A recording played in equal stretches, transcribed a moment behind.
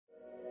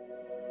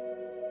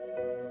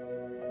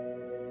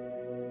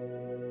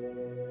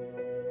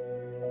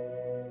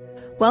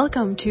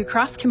Welcome to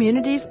Cross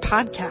Communities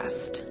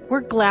Podcast.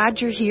 We're glad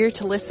you're here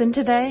to listen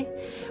today.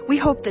 We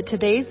hope that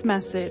today's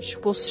message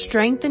will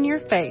strengthen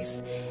your faith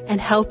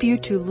and help you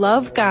to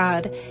love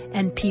God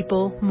and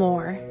people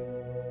more.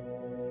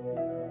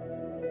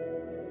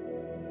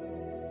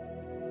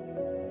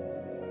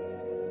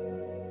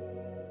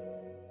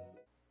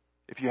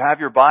 If you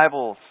have your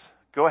Bibles,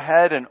 go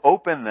ahead and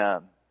open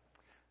them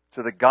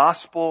to the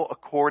Gospel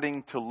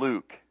according to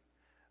Luke.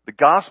 The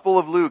Gospel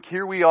of Luke.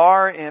 Here we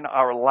are in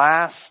our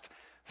last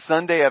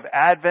Sunday of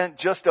Advent.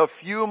 Just a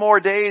few more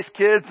days,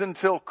 kids,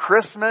 until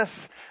Christmas.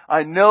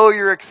 I know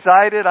you're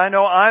excited. I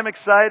know I'm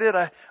excited.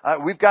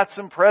 We've got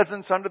some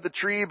presents under the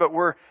tree, but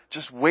we're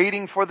just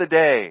waiting for the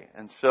day.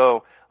 And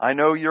so I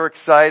know you're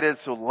excited.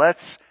 So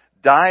let's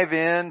dive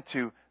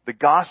into the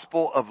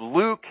Gospel of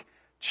Luke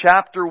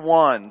chapter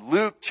 1.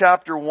 Luke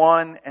chapter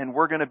 1, and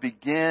we're going to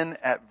begin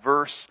at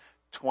verse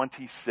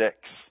 26.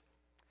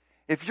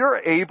 If you're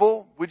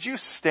able, would you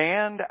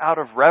stand out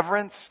of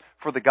reverence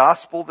for the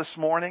Gospel this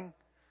morning?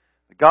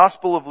 The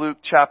Gospel of Luke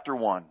chapter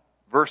 1,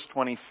 verse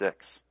 26.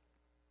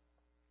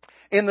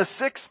 In the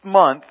 6th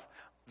month,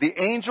 the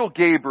angel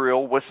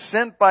Gabriel was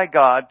sent by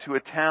God to a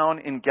town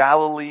in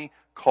Galilee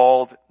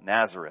called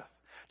Nazareth,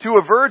 to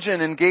a virgin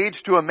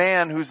engaged to a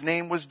man whose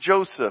name was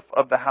Joseph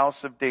of the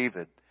house of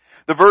David.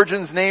 The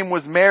virgin's name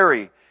was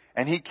Mary,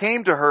 and he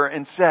came to her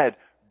and said,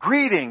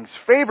 "Greetings,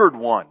 favored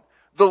one,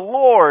 the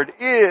Lord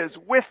is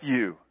with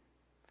you."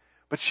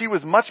 But she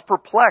was much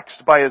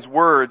perplexed by his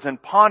words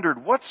and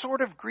pondered what sort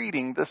of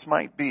greeting this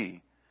might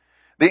be.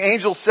 The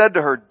angel said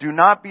to her, "Do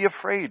not be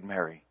afraid,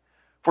 Mary,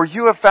 for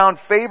you have found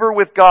favor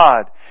with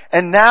God,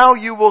 and now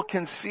you will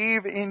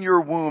conceive in your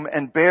womb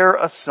and bear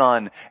a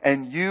son,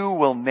 and you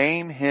will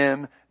name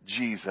him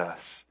Jesus.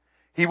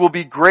 He will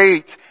be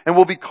great and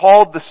will be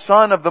called the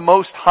Son of the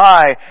Most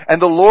High,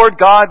 and the Lord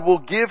God will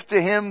give to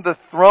him the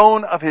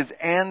throne of his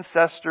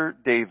ancestor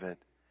David.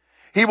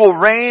 He will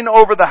reign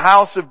over the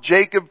house of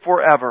Jacob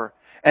forever,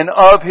 and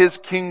of his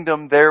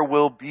kingdom there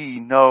will be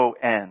no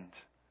end."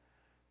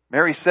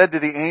 Mary said to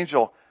the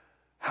angel,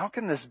 "How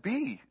can this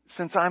be,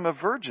 since I'm a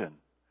virgin?"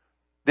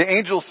 The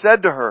angel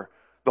said to her,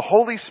 "The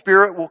Holy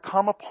Spirit will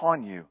come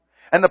upon you,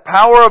 and the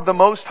power of the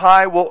Most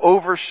High will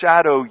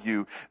overshadow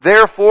you.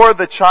 Therefore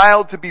the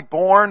child to be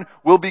born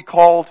will be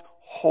called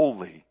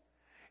Holy.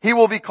 He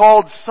will be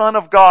called Son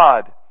of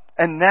God.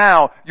 And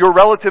now your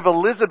relative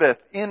Elizabeth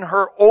in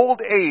her old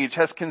age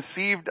has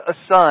conceived a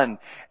son,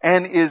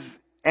 and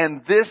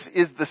this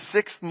is the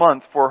 6th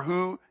month for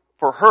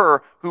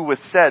her who was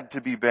said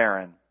to be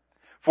barren.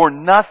 For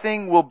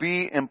nothing will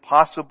be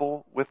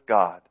impossible with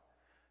God."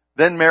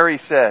 Then Mary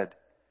said,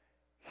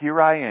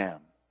 "Here I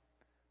am,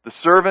 the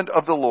servant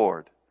of the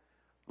Lord.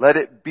 Let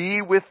it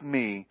be with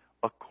me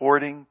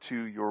according to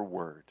your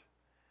word."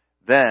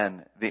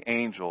 Then the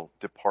angel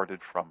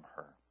departed from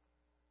her.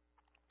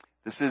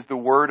 This is the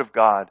word of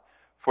God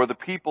for the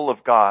people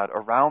of God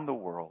around the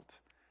world.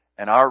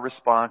 And our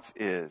response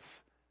is,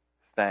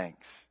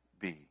 thanks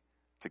be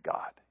to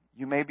God.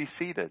 You may be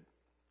seated.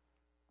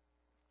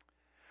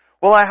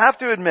 Well, I have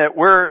to admit,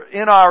 we're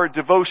in our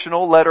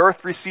devotional, Let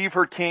Earth Receive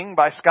Her King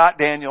by Scott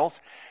Daniels.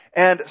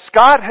 And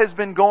Scott has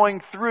been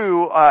going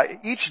through,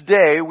 each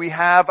day we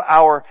have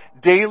our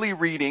daily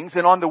readings,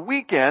 and on the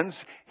weekends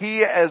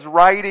he is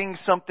writing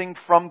something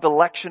from the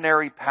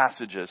lectionary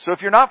passages. So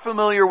if you're not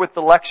familiar with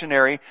the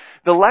lectionary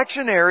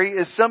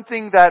is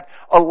something that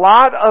a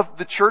lot of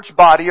the church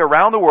body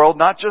around the world,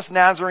 not just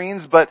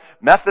Nazarenes, but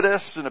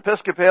Methodists and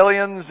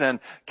Episcopalians and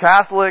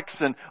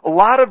Catholics and a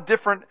lot of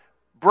different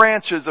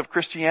branches of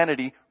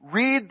Christianity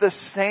read the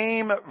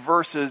same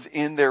verses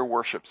in their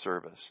worship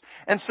service.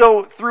 And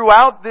so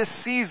throughout this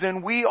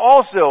season, we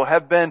also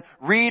have been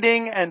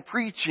reading and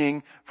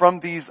preaching from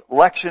these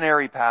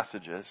lectionary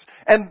passages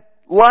and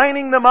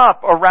lining them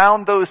up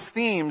around those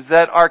themes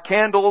that our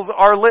candles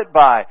are lit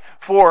by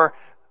for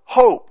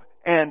hope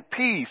and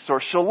peace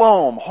or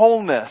shalom,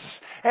 wholeness,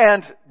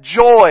 and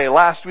joy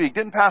last week.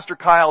 Didn't Pastor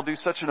Kyle do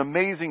such an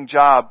amazing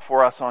job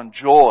for us on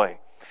joy?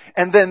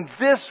 And then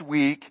this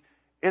week,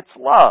 it's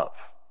love.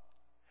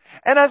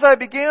 And as I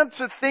began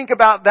to think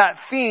about that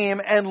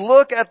theme and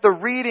look at the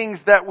readings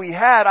that we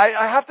had,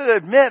 I have to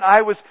admit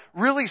I was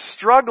really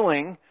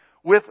struggling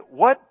with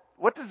what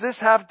does this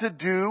have to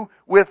do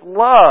with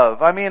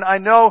love? I mean, I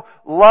know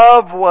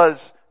love was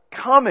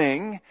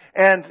coming,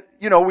 and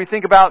we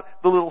think about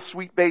the little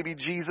sweet baby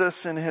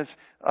Jesus in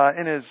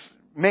his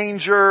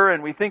manger,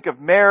 and we think of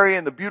Mary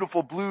and the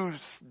beautiful blue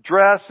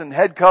dress and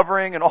head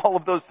covering and all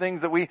of those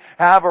things that we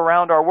have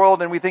around our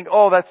world, and we think,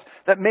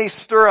 that may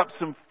stir up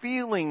some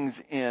feelings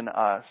in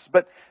us.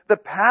 But the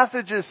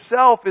passage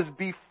itself is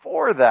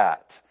before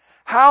that.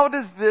 How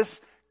does this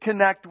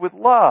connect with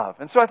love?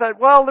 And so I thought,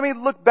 let me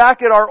look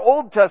back at our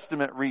Old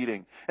Testament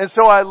reading. And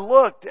so I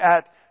looked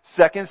at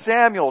 2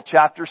 Samuel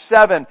chapter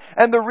 7.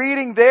 And the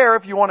reading there,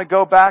 if you want to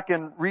go back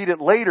and read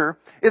it later,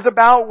 is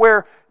about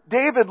where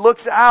David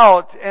looks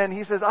out and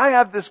he says, "I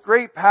have this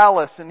great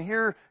palace, and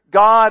here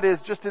God is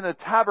just in a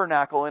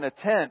tabernacle, in a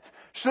tent,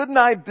 Shouldn't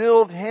I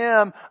build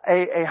Him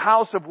a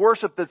house of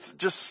worship that's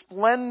just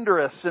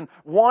splendorous and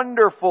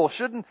wonderful?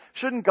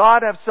 Shouldn't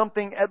God have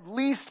something at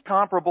least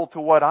comparable to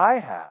what I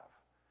have?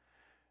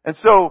 And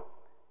so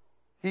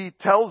he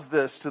tells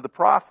this to the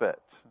prophet.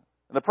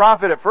 And the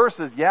prophet at first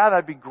says, yeah,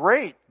 that'd be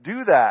great.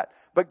 Do that.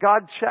 But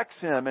God checks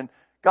him and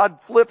God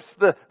flips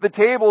the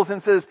tables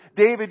and says,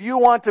 David, you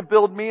want to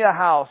build me a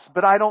house,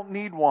 but I don't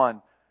need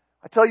one.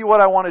 I tell you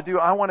what I want to do.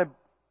 I want to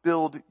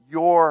build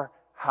your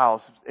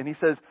house. And he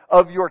says,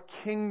 of your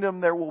kingdom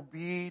there will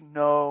be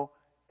no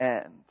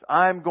end.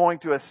 I'm going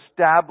to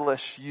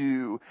establish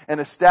you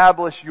and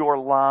establish your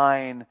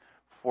line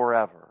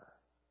forever.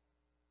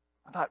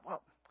 I thought,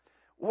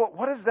 well,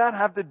 what does that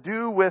have to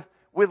do with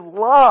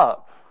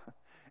love?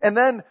 And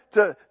then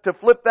to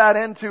flip that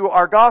into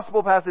our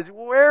gospel passage,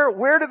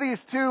 where do these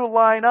two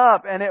line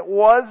up? And it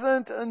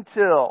wasn't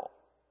until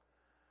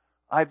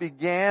I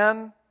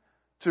began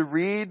to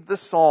read the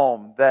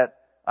psalm that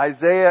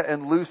Isaiah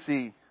and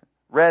Lucy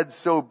read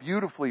so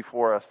beautifully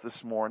for us this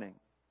morning.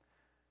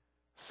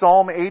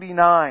 Psalm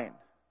 89,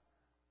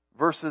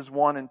 verses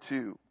 1 and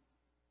 2.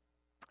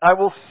 I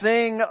will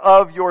sing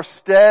of your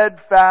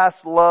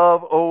steadfast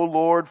love, O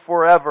Lord,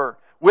 forever.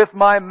 With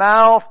my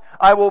mouth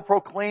I will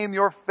proclaim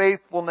your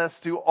faithfulness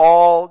to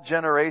all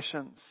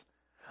generations.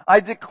 I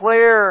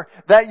declare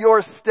that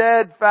your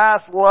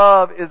steadfast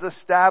love is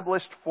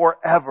established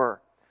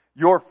forever.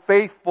 Your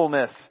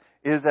faithfulness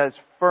is as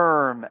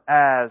firm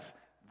as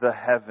the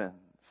heavens.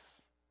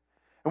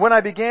 And when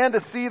I began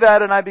to see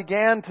that, and I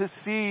began to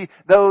see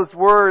those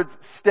words,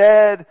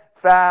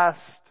 steadfast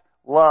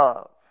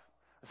love,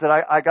 I said,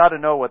 I got to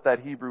know what that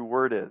Hebrew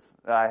word is.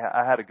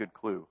 I had a good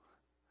clue.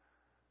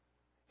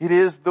 It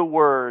is the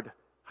word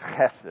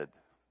chesed.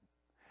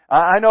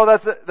 I know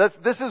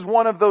this is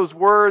one of those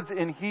words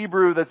in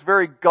Hebrew that's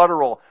very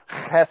guttural.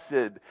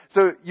 Chesed.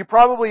 So you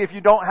probably, if you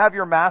don't have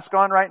your mask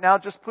on right now,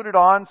 just put it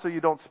on so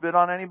you don't spit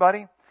on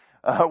anybody.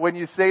 When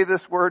you say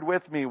this word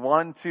with me,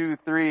 1, 2,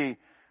 3,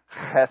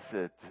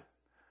 chesed.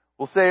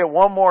 We'll say it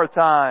one more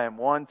time.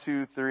 1,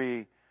 2,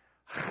 3,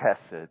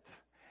 chesed.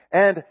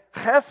 And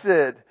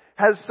chesed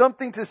has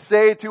something to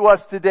say to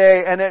us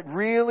today, and it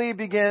really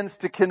begins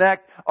to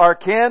connect our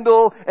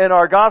candle and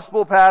our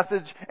gospel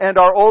passage and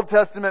our Old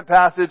Testament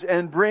passage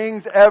and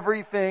brings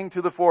everything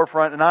to the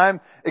forefront. And I'm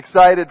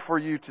excited for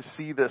you to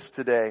see this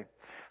today.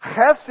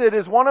 Chesed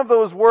is one of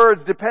those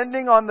words,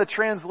 depending on the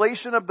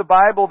translation of the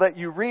Bible that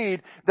you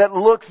read, that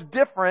looks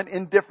different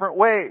in different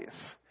ways.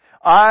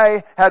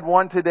 I had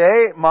one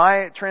today.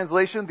 My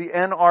translation, the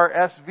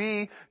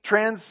NRSV,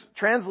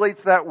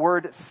 translates that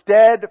word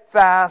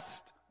steadfast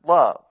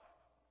love.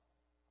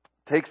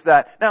 Takes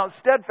that. Now,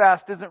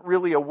 steadfast isn't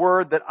really a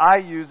word that I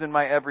use in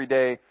my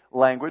everyday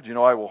language. You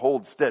know, I will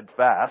hold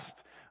steadfast.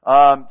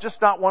 Just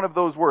not one of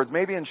those words.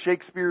 Maybe in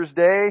Shakespeare's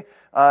day,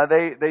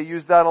 they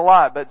use that a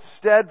lot. But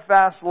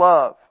steadfast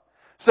love.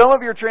 Some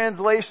of your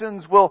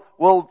translations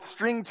will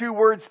string two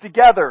words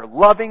together.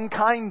 Loving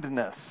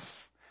kindness.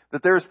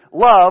 That there's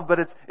love, but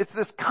it's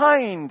this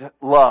kind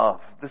love.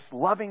 This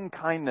loving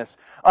kindness.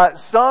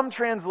 Some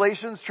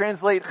translations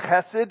translate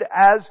chesed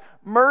as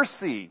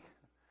mercy.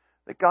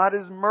 That God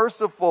is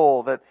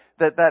merciful,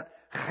 that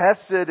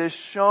chesed is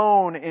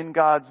shown in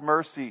God's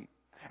mercy.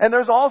 And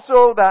there's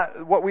also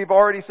that, what we've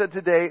already said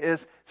today is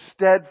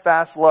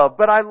steadfast love.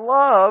 But I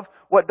love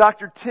what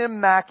Dr.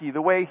 Tim Mackey,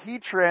 the way he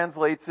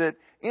translates it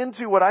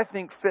into what I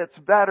think fits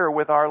better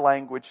with our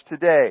language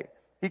today.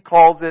 He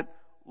calls it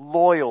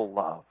loyal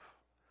love.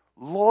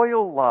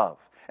 Loyal love.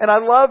 And I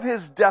love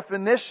his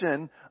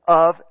definition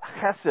of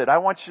chesed. I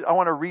want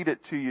to read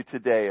it to you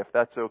today, if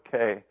that's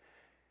okay.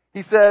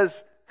 He says,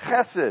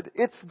 chesed,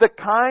 it's the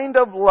kind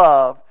of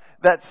love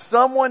that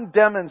someone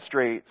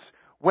demonstrates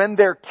when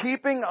they're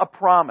keeping a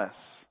promise,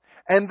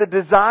 and the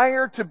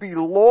desire to be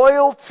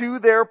loyal to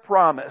their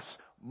promise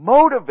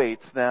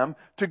motivates them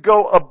to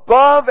go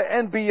above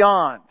and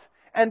beyond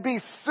and be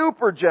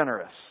super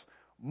generous,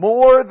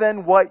 more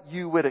than what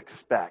you would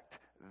expect.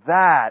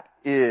 That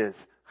is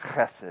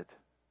chesed.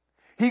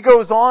 He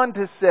goes on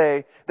to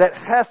say that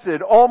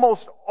chesed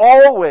almost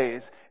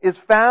always is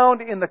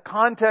found in the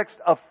context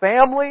of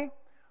family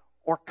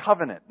or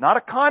covenant. Not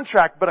a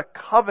contract, but a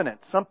covenant.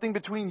 Something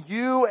between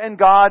you and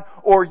God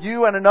or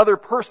you and another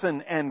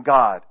person and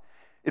God.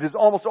 It is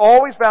almost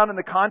always found in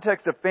the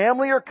context of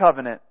family or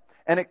covenant,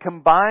 and it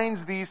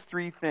combines these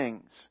three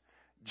things: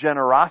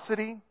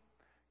 generosity,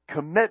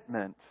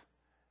 commitment,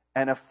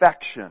 and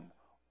affection,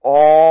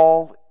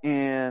 all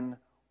in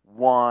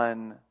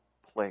one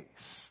place.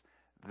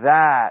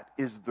 That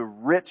is the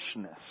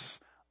richness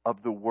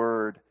of the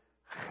word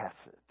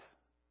chesed.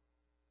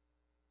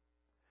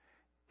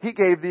 He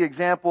gave the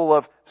example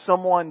of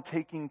someone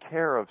taking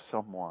care of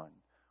someone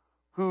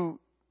who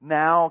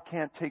now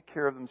can't take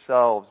care of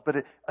themselves. But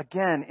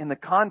again, in the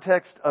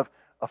context of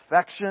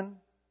affection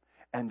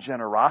and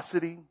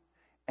generosity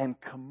and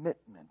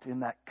commitment, in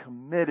that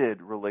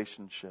committed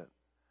relationship.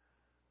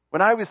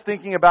 When I was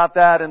thinking about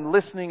that and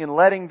listening and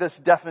letting this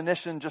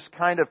definition just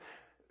kind of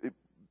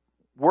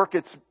work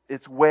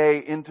its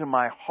way into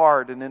my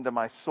heart and into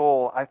my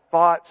soul, I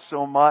thought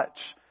so much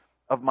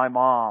of my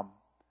mom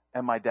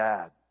and my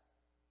dad.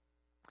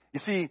 You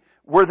see,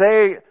 were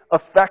they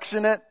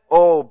affectionate?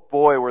 Oh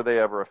boy, were they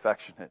ever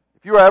affectionate.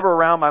 If you were ever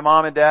around my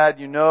mom and dad,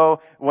 you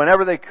know,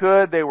 whenever they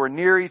could, they were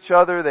near each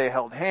other, they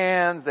held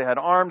hands, they had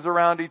arms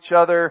around each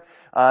other.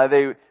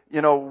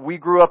 We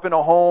grew up in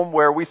a home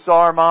where we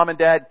saw our mom and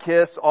dad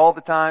kiss all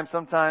the time.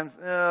 Sometimes,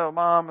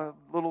 mom, a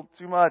little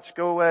too much,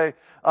 go away.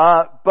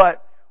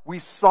 But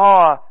we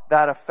saw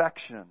that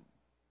affection.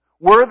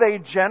 Were they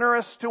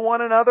generous to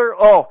one another?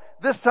 Oh,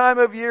 this time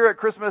of year at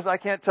Christmas, I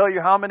can't tell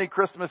you how many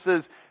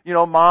Christmases,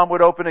 mom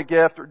would open a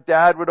gift or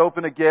dad would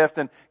open a gift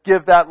and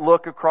give that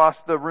look across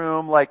the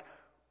room like,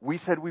 we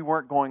said we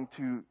weren't going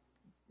to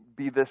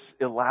be this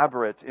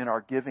elaborate in our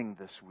giving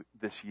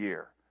this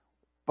year.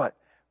 But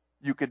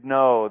you could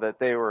know that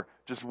they were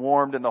just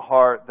warmed in the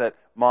heart that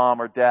mom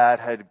or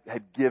dad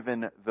had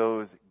given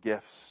those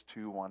gifts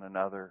to one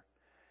another.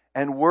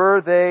 And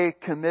were they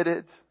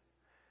committed?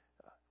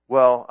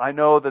 Well, I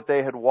know that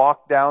they had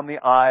walked down the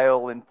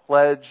aisle and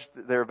pledged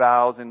their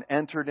vows and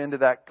entered into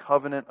that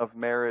covenant of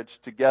marriage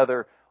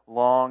together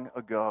long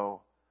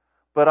ago.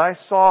 But I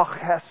saw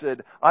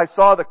chesed. I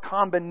saw the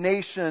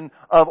combination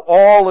of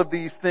all of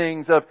these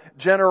things, of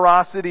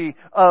generosity,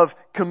 of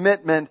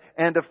commitment,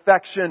 and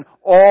affection,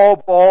 all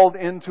balled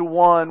into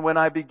one when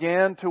I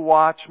began to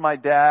watch my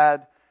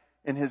dad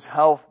and his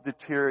health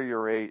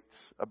deteriorate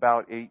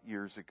about 8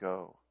 years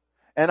ago.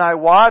 And I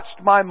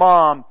watched my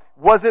mom.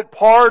 Was it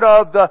part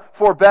of the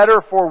for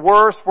better, for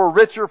worse, for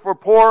richer, for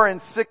poor, in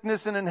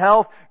sickness and in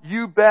health?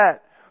 You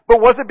bet. But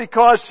was it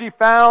because she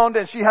found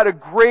and she had a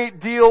great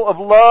deal of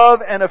love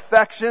and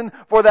affection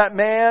for that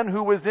man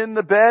who was in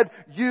the bed?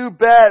 You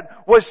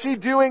bet. Was she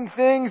doing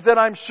things that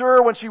I'm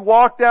sure when she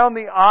walked down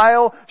the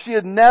aisle, she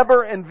had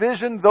never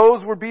envisioned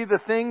those would be the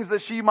things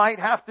that she might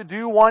have to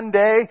do one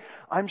day?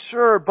 I'm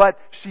sure, but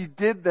she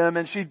did them,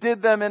 and she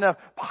did them in a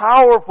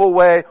powerful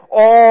way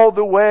all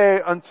the way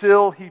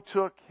until he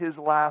took his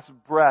last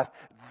breath.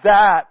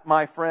 That,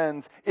 my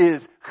friends,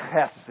 is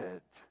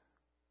chesed.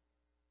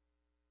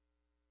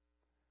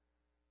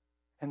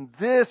 And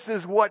this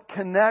is what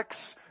connects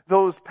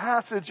those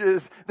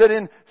passages that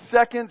in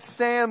 2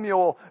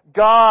 Samuel,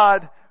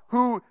 God,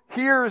 who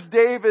hears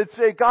David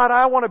say, God,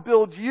 I want to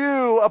build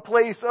you a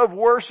place of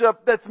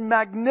worship that's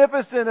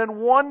magnificent and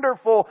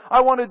wonderful.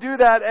 I want to do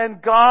that.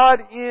 And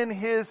God, in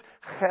His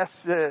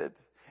chesed,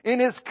 in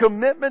His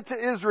commitment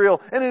to Israel,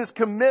 and His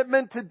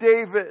commitment to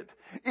David,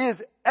 is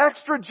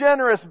extra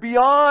generous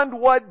beyond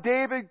what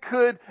David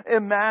could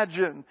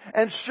imagine,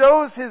 and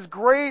shows His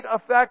great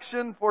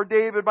affection for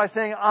David by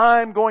saying,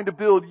 I'm going to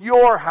build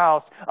your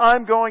house.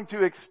 I'm going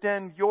to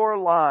extend your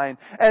line.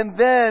 And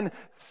then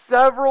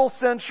several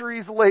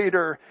centuries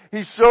later,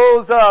 He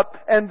shows up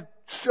and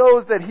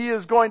shows that He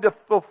is going to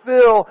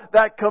fulfill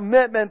that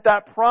commitment,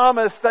 that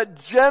promise, that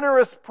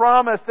generous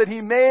promise that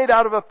He made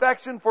out of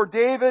affection for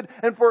David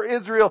and for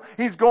Israel.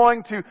 He's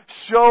going to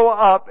show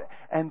up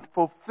and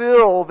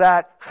fulfill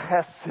that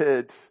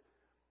chesed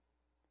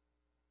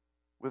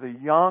with a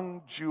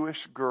young Jewish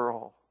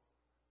girl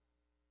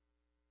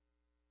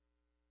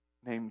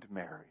named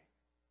Mary.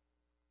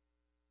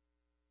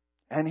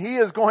 And He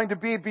is going to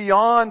be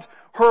beyond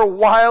her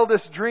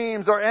wildest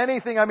dreams or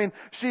anything. I mean,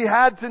 she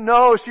had to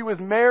know she was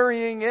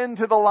marrying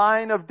into the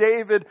line of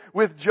David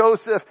with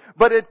Joseph.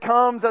 But it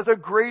comes as a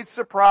great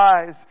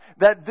surprise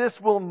that this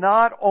will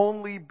not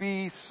only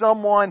be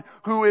someone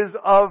who is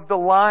of the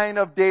line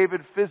of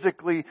David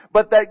physically,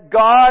 but that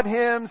God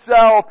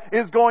Himself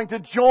is going to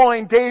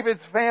join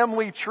David's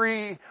family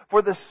tree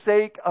for the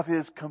sake of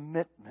His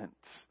commitment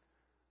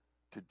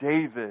to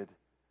David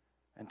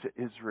and to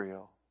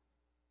Israel.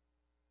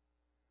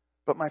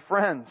 But my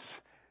friends,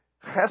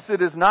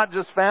 chesed is not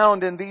just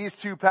found in these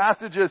two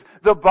passages.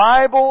 The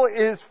Bible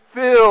is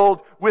filled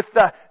with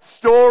the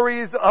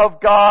stories of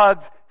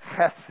God's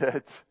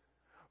chesed.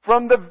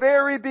 From the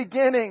very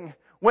beginning,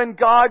 when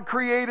God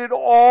created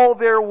all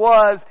there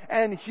was,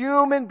 and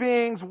human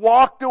beings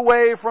walked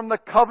away from the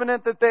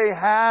covenant that they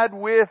had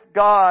with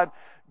God,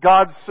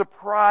 God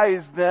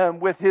surprised them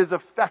with His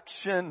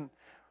affection.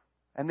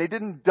 And they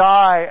didn't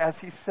die as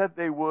He said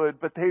they would,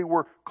 but they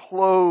were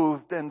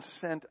clothed and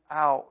sent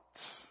out.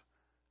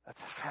 That's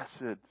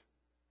chesed.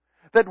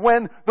 That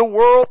when the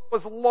world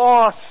was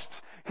lost,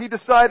 He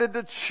decided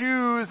to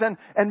choose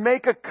and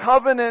make a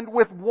covenant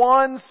with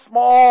one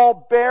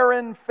small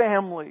barren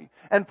family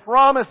and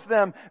promise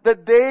them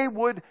that they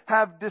would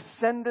have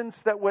descendants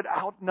that would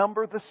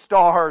outnumber the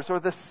stars or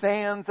the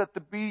sands at the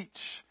beach.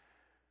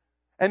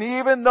 And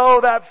even though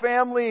that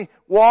family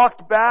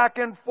walked back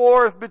and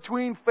forth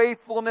between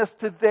faithfulness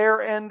to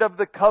their end of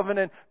the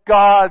covenant,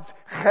 God's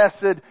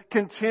chesed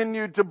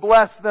continued to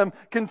bless them,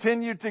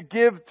 continued to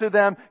give to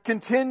them,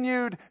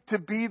 continued to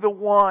be the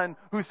one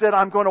who said,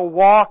 I'm going to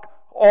walk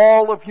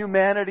all of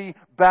humanity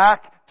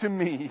back to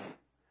me.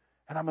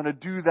 And I'm going to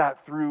do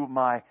that through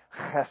my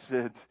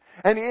chesed.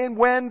 And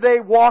when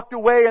they walked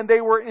away and they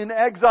were in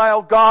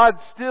exile, God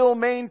still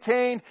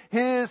maintained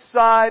His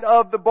side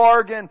of the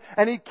bargain.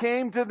 And He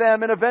came to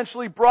them and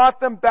eventually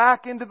brought them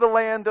back into the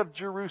land of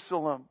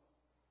Jerusalem.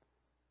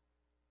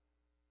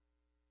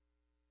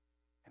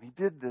 And He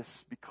did this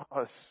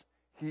because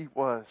He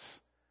was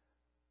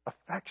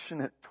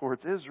affectionate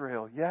towards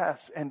Israel, yes.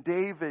 And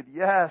David,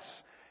 yes.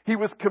 He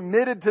was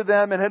committed to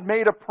them and had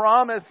made a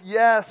promise,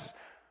 yes.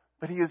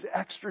 But He is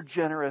extra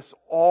generous,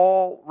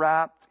 all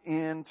wrapped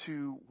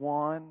into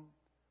one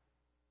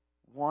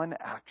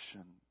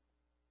action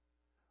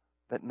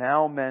that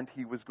now meant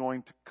He was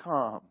going to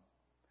come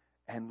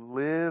and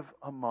live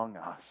among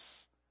us,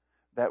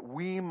 that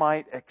we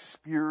might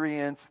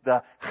experience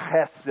the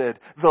chesed,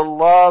 the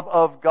love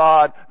of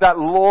God, that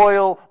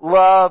loyal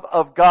love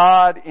of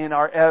God in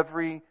our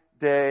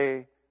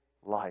everyday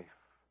life.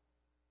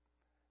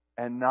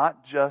 And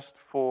not just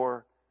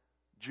for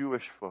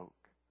Jewish folk,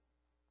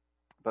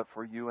 but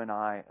for you and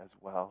I as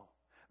well.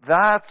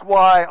 That's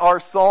why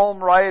our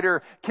psalm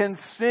writer can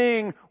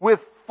sing with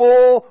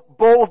full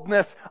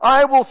boldness,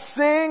 I will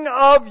sing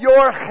of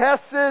your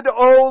chesed,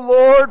 O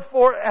Lord,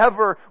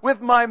 forever.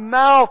 With my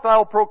mouth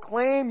I'll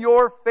proclaim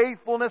your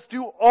faithfulness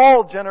to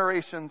all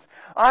generations.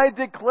 I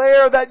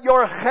declare that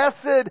your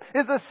chesed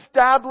is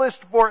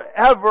established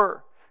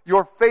forever.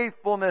 Your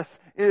faithfulness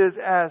is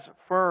as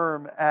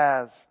firm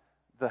as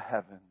the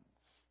heavens.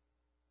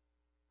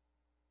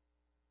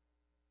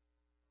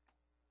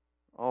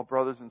 Oh,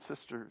 brothers and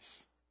sisters,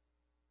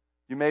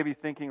 you may be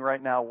thinking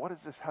right now, what does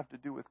this have to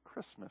do with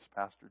Christmas,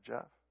 Pastor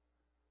Jeff?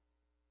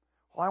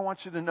 Well, I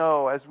want you to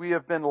know, as we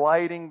have been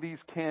lighting these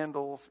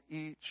candles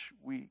each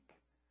week,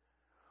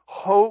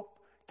 hope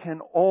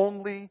can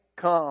only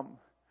come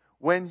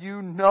when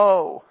you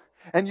know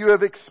and you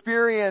have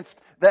experienced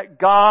that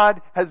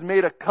God has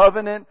made a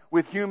covenant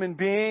with human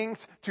beings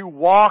to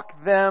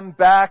walk them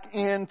back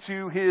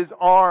into His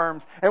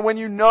arms. And when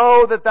you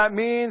know that that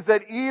means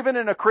that even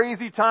in a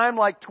crazy time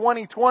like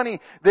 2020,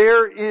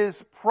 there is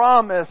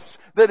promise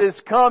that is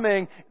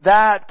coming,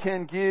 that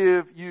can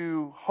give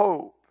you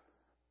hope.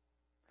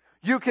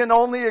 You can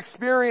only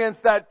experience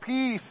that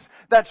peace,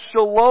 that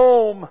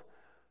shalom,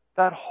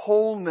 that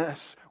wholeness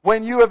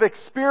when you have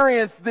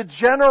experienced the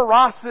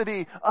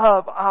generosity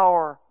of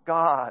our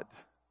God.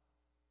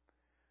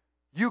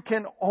 You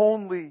can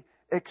only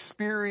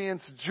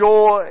experience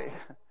joy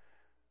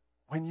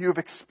when you've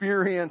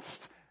experienced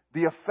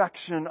the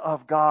affection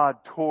of God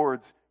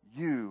towards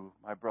you,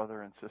 my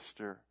brother and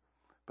sister.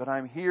 But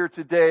I'm here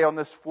today on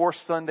this fourth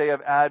Sunday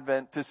of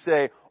Advent to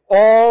say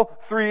all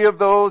three of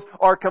those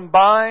are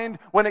combined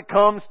when it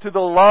comes to the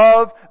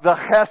love, the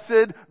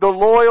chesed, the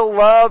loyal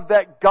love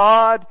that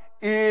God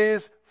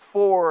is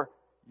for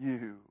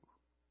you.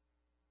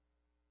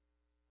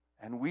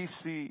 And we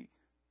see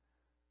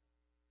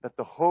that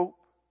the hope,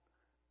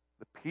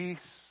 the peace,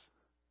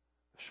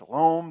 the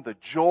shalom, the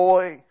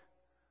joy,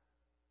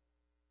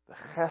 the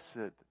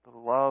chesed, the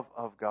love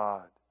of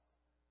God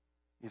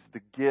is the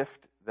gift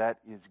that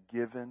is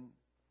given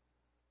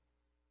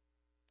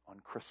on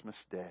Christmas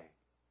Day.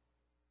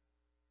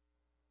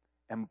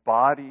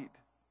 Embodied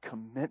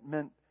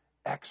commitment,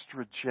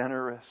 extra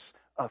generous,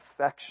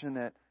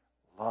 affectionate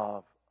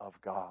love of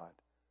God,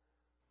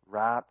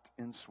 wrapped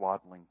in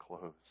swaddling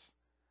clothes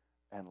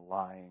and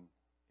lying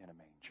in a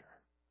manger.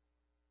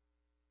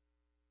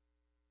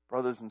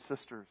 Brothers and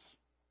sisters,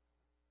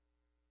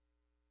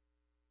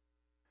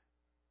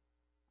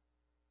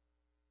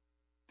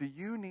 do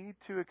you need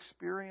to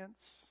experience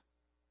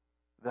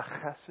the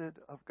chesed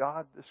of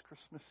God this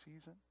Christmas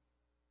season?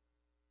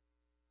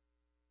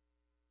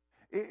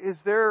 Is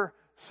there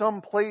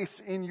some place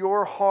in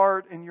your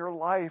heart, in your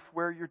life,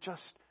 where you're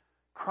just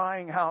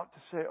crying out to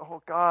say,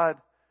 oh God,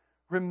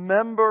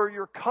 remember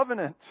your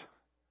covenant,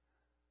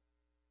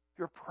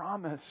 your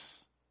promise?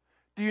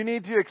 Do you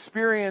need to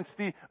experience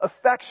the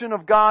affection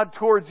of God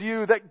towards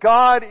you, that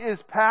God is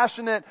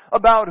passionate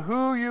about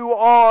who you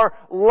are,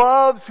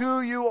 loves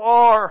who you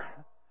are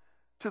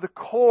to the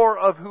core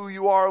of who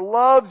you are,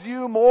 loves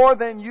you more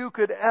than you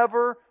could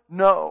ever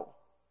know,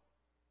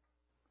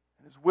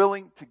 and is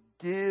willing to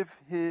give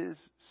His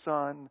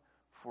Son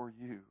for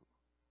you?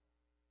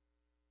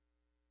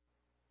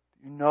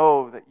 You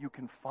know that you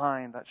can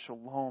find that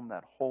shalom,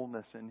 that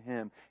wholeness in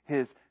Him.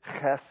 His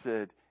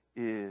chesed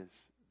is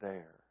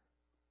there.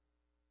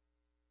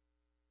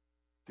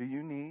 Do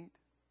you need?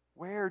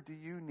 Where do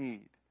you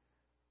need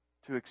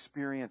to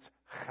experience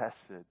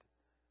chesed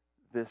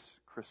this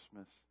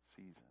Christmas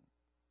season?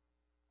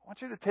 I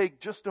want you to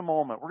take just a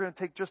moment. We're going to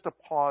take just a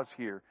pause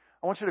here.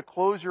 I want you to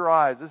close your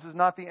eyes. This is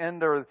not the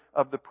end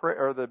of the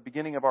prayer or the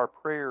beginning of our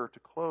prayer to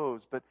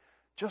close, but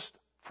just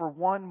for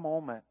one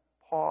moment,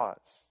 pause.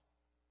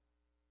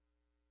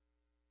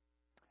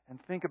 And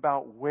think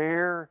about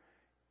where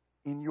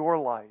in your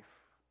life,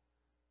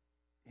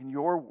 in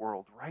your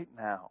world right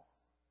now,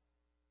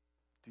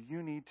 do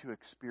you need to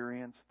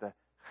experience the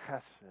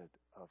chesed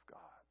of God?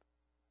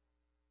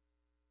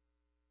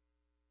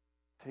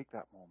 Take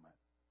that moment.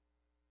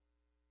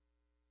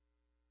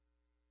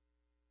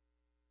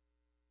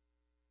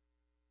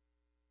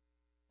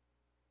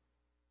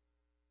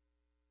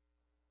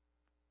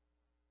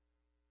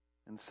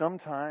 And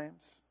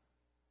sometimes,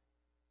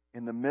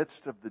 in the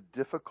midst of the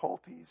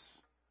difficulties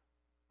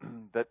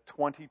that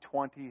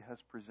 2020 has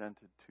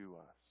presented to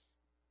us,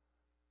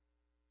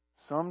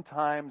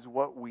 sometimes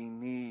what we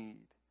need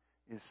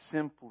is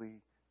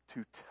simply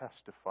to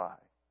testify,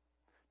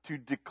 to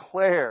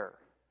declare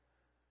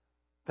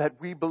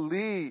that we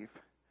believe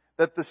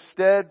that the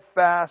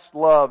steadfast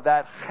love,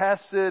 that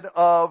chesed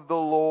of the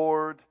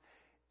Lord,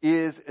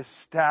 is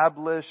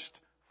established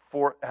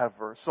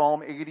forever.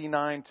 Psalm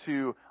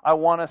 89:2. I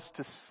want us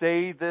to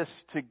say this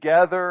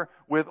together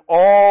with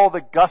all the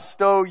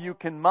gusto you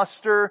can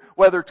muster.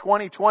 Whether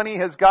 2020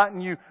 has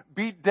gotten you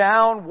beat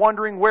down,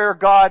 wondering where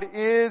God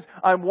is,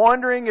 I'm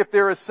wondering if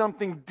there is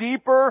something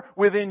deeper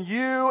within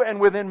you and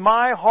within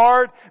my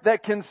heart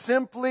that can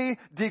simply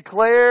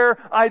declare,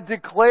 I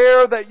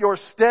declare that your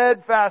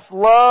steadfast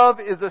love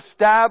is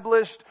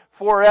established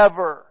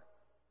forever.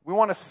 We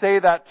want to say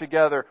that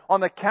together. On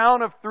the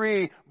count of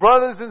 3,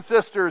 brothers and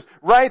sisters,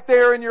 right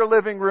there in your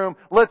living room,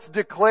 let's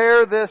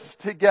declare this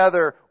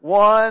together.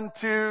 1,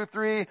 2,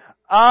 3.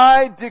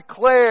 I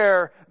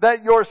declare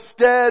that your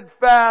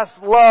steadfast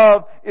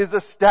love is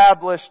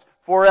established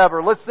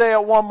forever. Let's say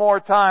it one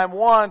more time.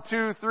 1,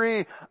 2,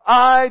 3.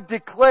 I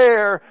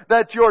declare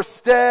that your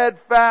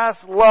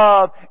steadfast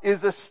love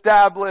is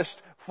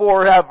established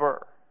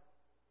forever.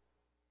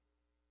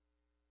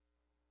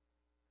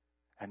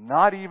 And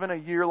not even a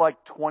year like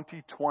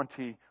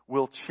 2020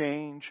 will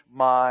change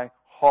my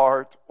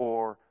heart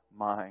or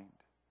mind.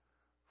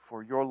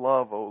 For your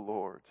love, O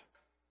Lord,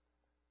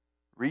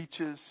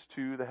 reaches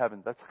to the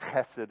heavens. That's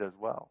chesed as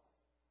well.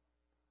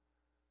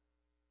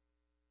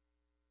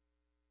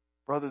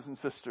 Brothers and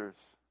sisters,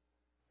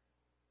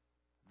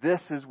 this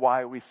is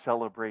why we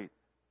celebrate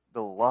the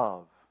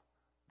love,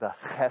 the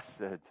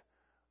chesed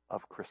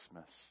of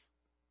Christmas.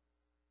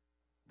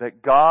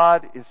 That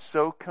God is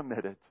so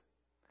committed,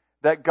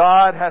 that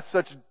God has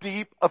such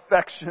deep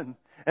affection,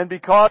 and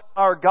because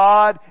our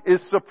God is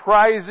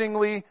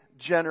surprisingly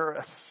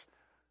generous,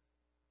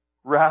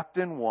 wrapped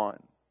in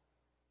one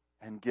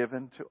and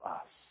given to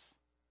us.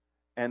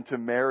 And to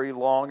Mary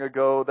long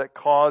ago, that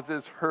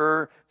causes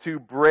her to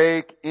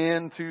break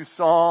into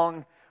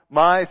song.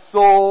 My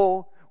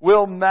soul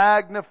will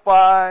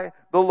magnify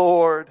the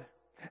Lord,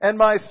 and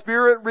my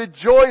spirit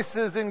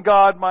rejoices in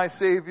God my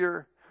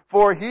Savior,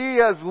 for He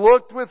has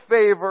looked with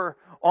favor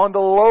on the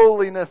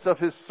lowliness of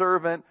His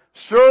servant.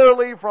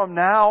 Surely from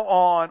now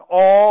on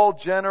all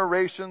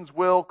generations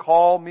will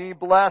call me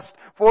blessed.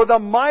 For the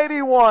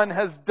Mighty One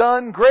has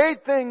done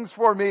great things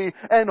for me,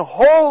 and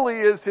holy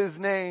is His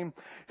name.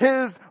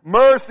 His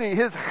mercy,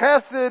 His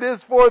chesed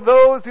is for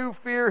those who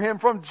fear Him.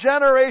 From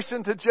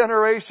generation to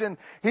generation,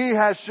 He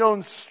has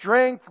shown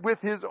strength with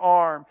His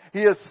arm.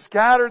 He has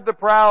scattered the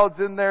proud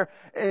in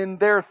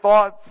their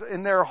thoughts,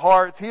 in their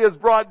hearts. He has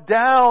brought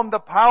down the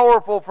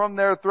powerful from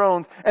their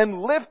thrones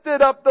and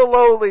lifted up the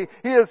lowly.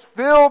 He has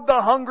filled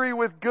the hungry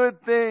with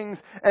good things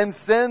and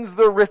sends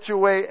the rich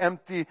away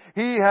empty.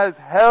 He has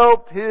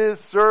helped His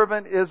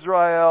servant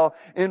Israel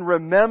in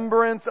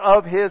remembrance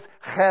of His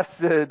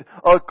chesed,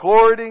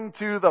 according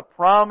to the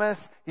promise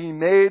He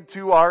made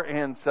to our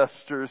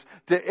ancestors,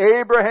 to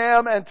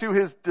Abraham and to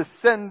his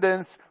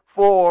descendants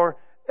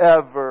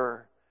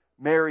forever.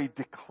 Mary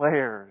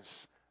declares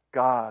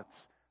God's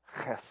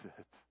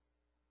chesed,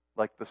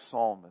 like the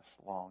psalmist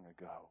long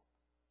ago.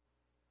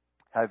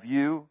 Have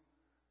you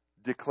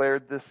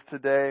declared this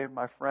today,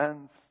 my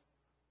friends?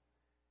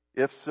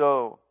 If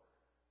so,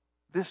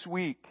 this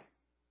week,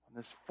 on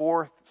this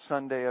 4th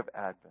Sunday of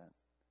Advent,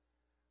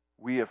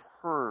 we have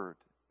heard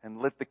and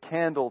lit the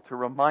candle to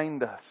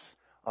remind us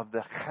of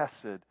the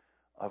chesed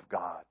of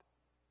God.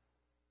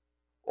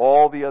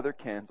 All the other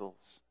candles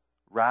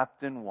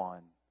wrapped in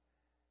one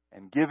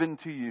and given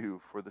to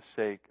you for the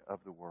sake of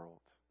the world.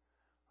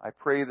 I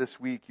pray this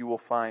week you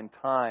will find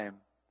time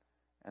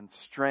and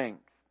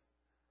strength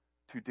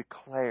to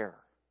declare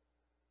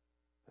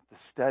that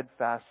the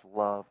steadfast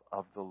love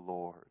of the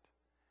Lord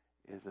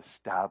is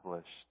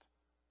established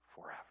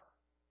forever.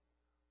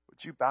 Would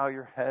you bow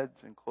your heads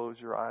and close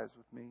your eyes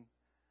with me?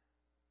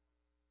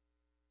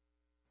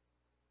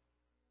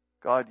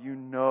 God, you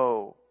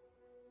know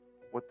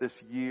what this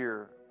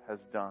year has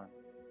done.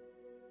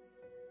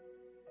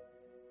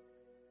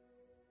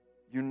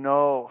 You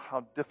know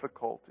how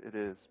difficult it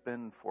has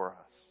been for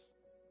us.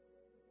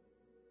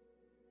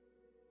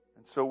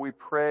 And so we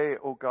pray,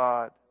 oh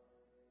God,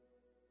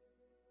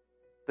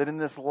 that in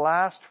this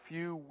last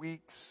few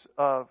weeks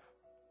of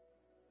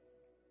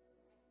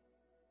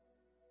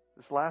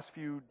this last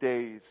few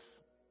days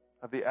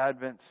of the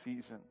Advent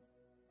season,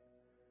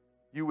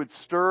 you would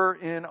stir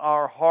in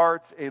our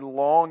hearts a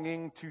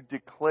longing to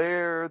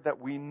declare that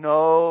we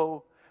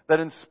know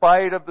that in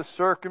spite of the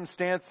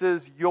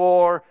circumstances,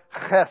 your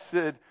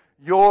chesed,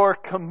 your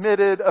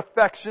committed,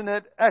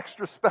 affectionate,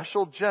 extra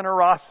special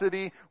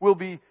generosity will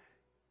be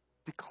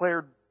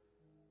declared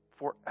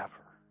forever.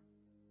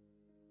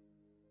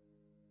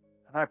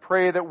 And I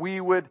pray that we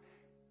would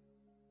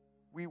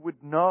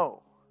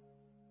know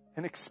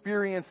and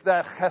experience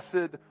that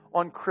chesed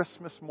on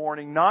Christmas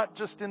morning, not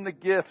just in the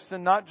gifts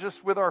and not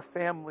just with our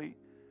family,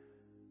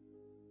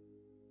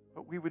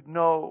 but we would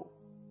know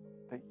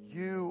that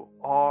you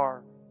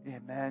are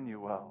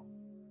Emmanuel,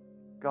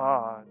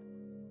 God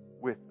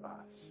with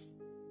us.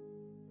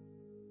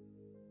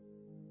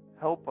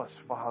 Help us,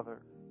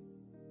 Father.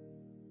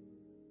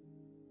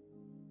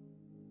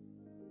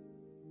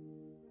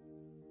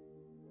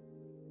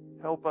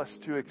 Help us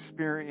to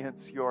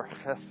experience your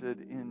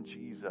chesed in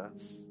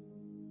Jesus.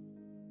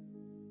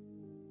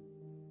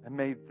 And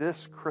may this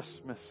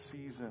Christmas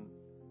season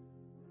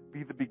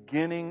be the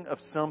beginning of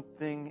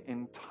something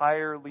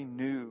entirely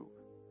new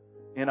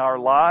in our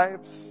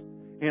lives,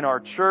 in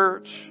our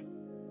church,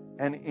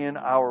 and in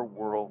our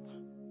world.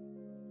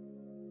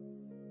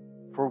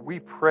 For we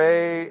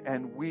pray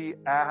and we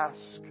ask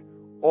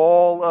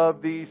all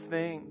of these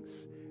things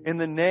in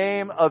the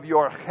name of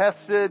your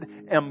chesed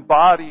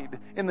embodied,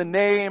 in the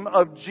name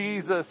of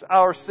Jesus,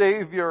 our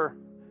Savior,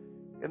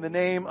 in the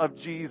name of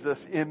Jesus,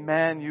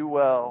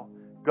 Emmanuel,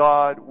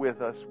 God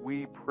with us.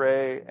 We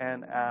pray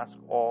and ask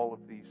all of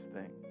these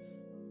things.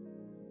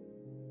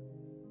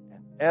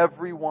 And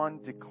everyone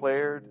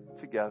declared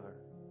together,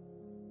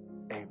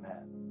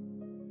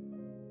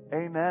 Amen.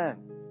 Amen.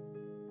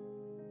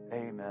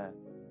 Amen.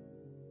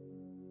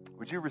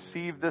 Would you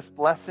receive this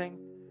blessing?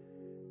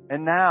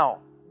 And now,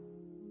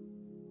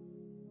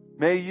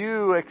 may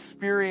you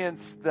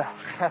experience the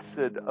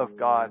chesed of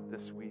God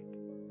this week.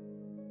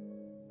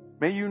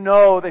 May you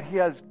know that He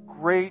has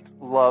great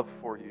love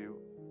for you,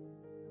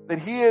 that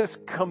He is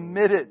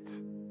committed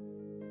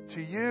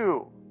to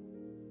you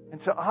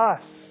and to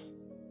us.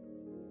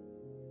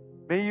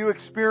 May you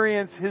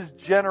experience His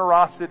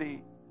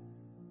generosity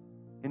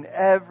in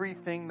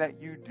everything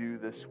that you do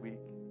this week.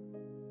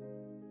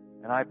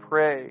 And I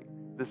pray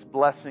this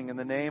blessing in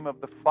the name of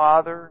the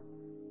Father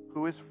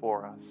who is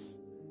for us,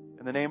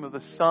 in the name of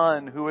the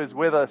Son who is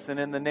with us, and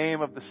in the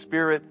name of the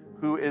Spirit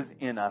who is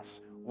in us.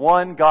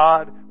 One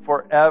God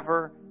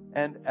forever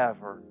and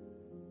ever.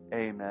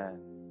 Amen.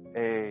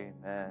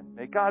 Amen.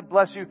 May God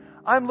bless you.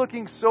 I'm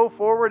looking so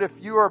forward if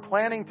you are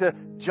planning to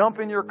jump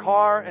in your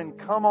car and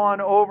come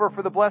on over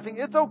for the blessing.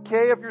 It's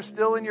okay if you're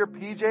still in your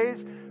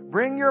PJs.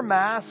 Bring your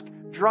mask.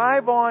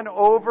 Drive on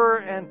over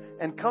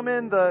and come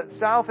in the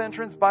south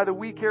entrance by the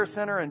We Care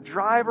Center and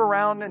drive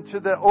around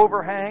into the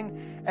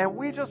overhang. And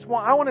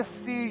I want to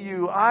see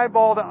you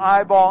eyeball to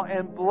eyeball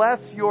and bless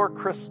your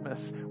Christmas.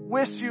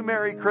 Wish you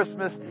Merry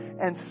Christmas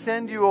and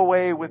send you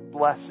away with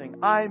blessing.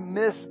 I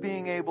miss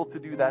being able to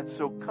do that.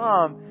 So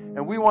come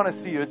and we want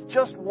to see you. It's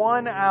just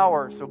 1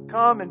 hour. So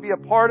come and be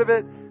a part of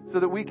it so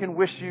that we can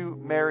wish you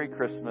Merry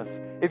Christmas.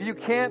 If you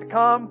can't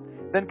come,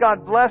 then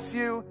God bless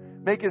you.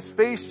 Make His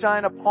face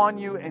shine upon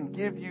you and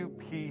give you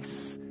peace.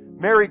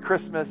 Merry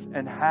Christmas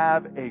and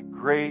have a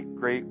great,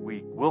 great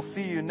week. We'll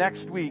see you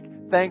next week.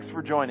 Thanks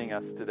for joining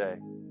us today.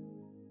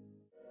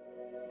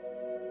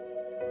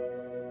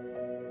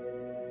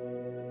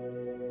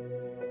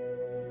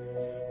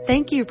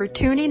 Thank you for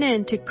tuning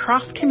in to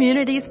Cross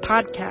Communities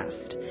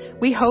Podcast.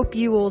 We hope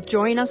you will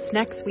join us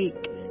next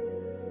week.